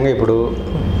ముఖ్యంగా ఇప్పుడు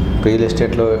రియల్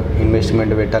ఎస్టేట్లో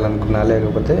ఇన్వెస్ట్మెంట్ పెట్టాలనుకున్నా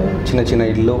లేకపోతే చిన్న చిన్న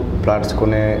ఇల్లు ప్లాట్స్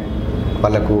కొనే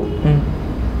వాళ్ళకు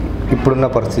ఇప్పుడున్న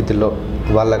పరిస్థితుల్లో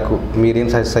వాళ్ళకు మీరేం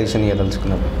సజెషన్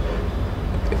ఇవ్వదలుచుకున్నారు?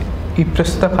 ఈ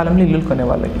ప్రస్తుత కాలంలో ఇల్లులు కొనే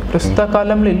వాళ్ళకి, ప్రస్తుత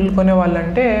కాలంలో ఇల్లులు కొనే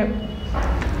వాళ్ళంటే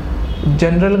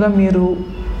జనరల్గా మీరు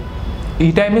ఈ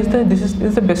time this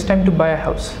is the best time to buy a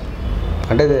house.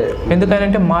 అంటే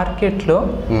ఎందుకంటే మార్కెట్లో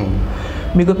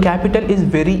మీకు capital is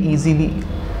very easily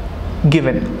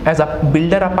given as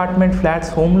builder apartment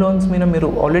flats home loans మీద మీరు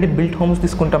ఆల్రెడీ బిల్ట్ హోమ్స్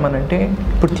తీసుకుంటామనంటే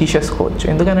ఇప్పుడు తీసేసుకోవచ్చు.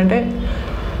 ఎందుకనంటే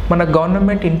మన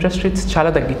గవర్నమెంట్ ఇంట్రెస్ట్ రేట్స్ చాలా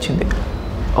తగ్గించింది,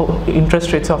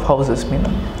 ఇంట్రెస్ట్ రేట్స్ ఆఫ్ హౌసెస్ మీద.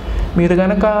 మీరు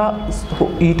కనుక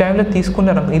ఈ టైంలో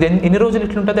తీసుకున్నారు, ఇది ఎన్ని రోజులు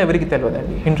ఇట్లుంటుందో ఎవరికి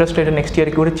తెలియదండి. ఇంట్రెస్ట్ రేట్ నెక్స్ట్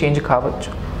ఇయర్కి కూడా చేంజ్ కావచ్చు.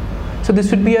 So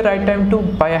this would be a right time to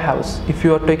buy a house if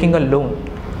you are taking a loan.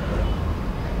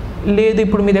 లేదు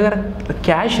ఇప్పుడు మీ దగ్గర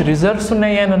క్యాష్ రిజర్వ్స్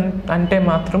ఉన్నాయి అని అంటే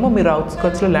మాత్రము మీరు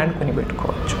అవుట్స్కర్ట్స్లో ల్యాండ్ కొని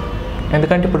పెట్టుకోవచ్చు.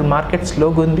 ఎందుకంటే ఇప్పుడు మార్కెట్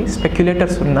స్లోగా ఉంది,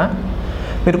 స్పెక్యులేటర్స్ ఉన్నా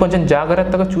మీరు కొంచెం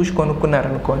జాగ్రత్తగా చూసి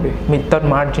కొనుక్కున్నారనుకోండి మిగతా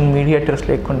మార్జిన్ మీడియేటర్స్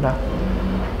లేకుండా,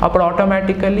 అప్పుడు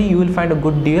automatically you will find a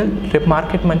good deal. రేపు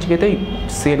మార్కెట్ మంచిగా అయితే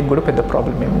సేల్ కూడా పెద్ద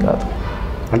ప్రాబ్లం ఏమి కాదు.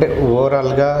 అంటే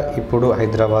ఓవరాల్గా ఇప్పుడు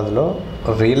హైదరాబాద్లో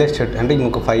రియల్ ఎస్టేట్ అంటే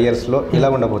ఇంకొక 5 yearsలో ఇలా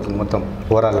ఉండబోతుంది మొత్తం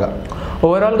ఓవరాల్గా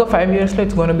 5 yearsలో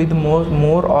it's gonna be the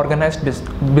more organised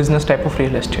business type of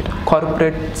real estate.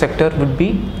 Corporate sector would be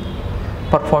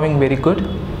performing very good.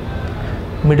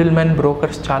 Middle man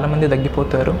brokers చాలామంది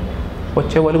తగ్గిపోతారు,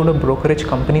 వచ్చే వాళ్ళు కూడా బ్రోకరేజ్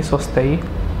కంపెనీస్ వస్తాయి.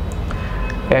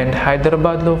 అండ్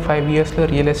హైదరాబాద్లో 5 yearsలో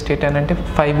రియల్ ఎస్టేట్ అని అంటే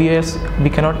 5 years we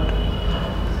cannot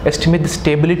estimate the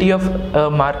stability of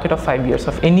market of 5 years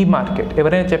of any market.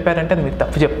 ఎవరైనా చెప్పారంటే అది మీరు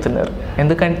తప్పు చెప్తున్నారు.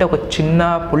 ఎందుకంటే ఒక చిన్న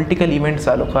పొలిటికల్ ఈవెంట్స్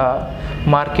చాలు ఒక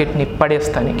మార్కెట్ని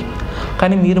పడేస్తానికి.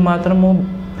 కానీ మీరు మాత్రము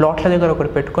ప్లాట్ల దగ్గర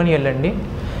ఒకటి పెట్టుకొని వెళ్ళండి,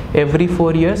 ఎవ్రీ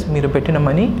 4 years మీరు పెట్టిన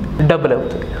మనీ డబుల్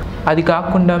అవుతుంది. అది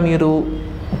కాకుండా మీరు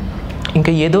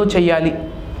ఇంకా ఏదో చెయ్యాలి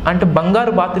అంటే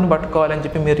బంగారు బాతుని పట్టుకోవాలని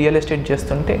చెప్పి మీరు రియల్ ఎస్టేట్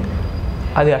చేస్తుంటే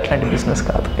అది అట్లాంటి బిజినెస్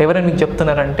కాదు. ఎవరైనా మీకు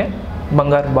చెప్తున్నారంటే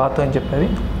బంగారు బాతు అని చెప్పేది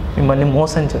మిమ్మల్ని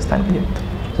మోసం చేస్తానికి చెప్తాను.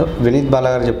 సో వినీత్ బాలా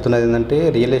గారు చెప్తున్నది ఏంటంటే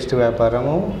రియల్ ఎస్టేట్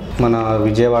వ్యాపారము మన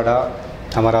విజయవాడ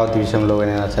అమరావతి విషయంలో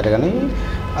అయినా సరే, కానీ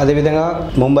అదేవిధంగా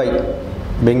ముంబై,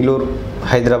 బెంగళూరు,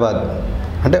 హైదరాబాద్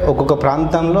అంటే ఒక్కొక్క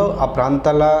ప్రాంతంలో ఆ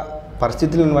ప్రాంతాల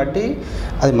పరిస్థితులను బట్టి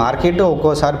అది మార్కెట్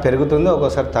ఒక్కోసారి పెరుగుతుంది,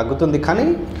 ఒక్కోసారి తగ్గుతుంది. కానీ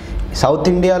సౌత్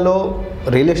ఇండియాలో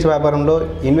రియల్ ఎస్టేట్ వ్యాపారంలో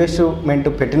ఇన్వెస్ట్మెంట్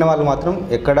పెట్టిన వాళ్ళు మాత్రం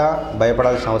ఎక్కడా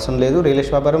భయపడాల్సిన అవసరం లేదు. రియల్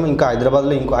ఎస్టేట్ వ్యాపారం ఇంకా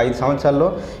హైదరాబాద్లో ఇంకో 5 సంవత్సరాల్లో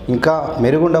ఇంకా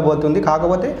మెరుగుండబోతుంది.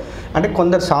 కాకపోతే అంటే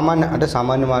కొందరు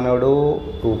సామాన్య మానవుడు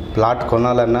ప్లాట్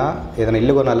కొనాలన్నా ఏదైనా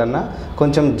ఇల్లు కొనాలన్నా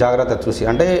కొంచెం జాగ్రత్త చూసి,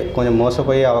 అంటే కొంచెం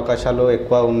మోసపోయే అవకాశాలు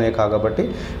ఎక్కువ ఉన్నాయి కాబట్టి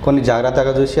కొన్ని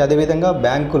జాగ్రత్తగా చూసి, అదేవిధంగా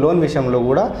బ్యాంకు లోన్ విషయంలో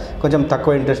కూడా కొంచెం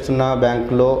తక్కువ ఇంట్రెస్ట్ ఉన్న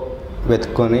బ్యాంకులో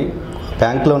వెతుక్కొని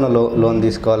బ్యాంక్లోనూ లోన్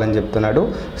తీసుకోవాలని చెప్తున్నాడు.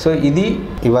 సో ఇది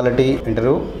ఇవాళటి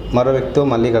ఇంటర్వ్యూ. మరో వ్యక్తితో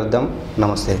మళ్ళీ కలుద్దాం.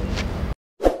 నమస్తే.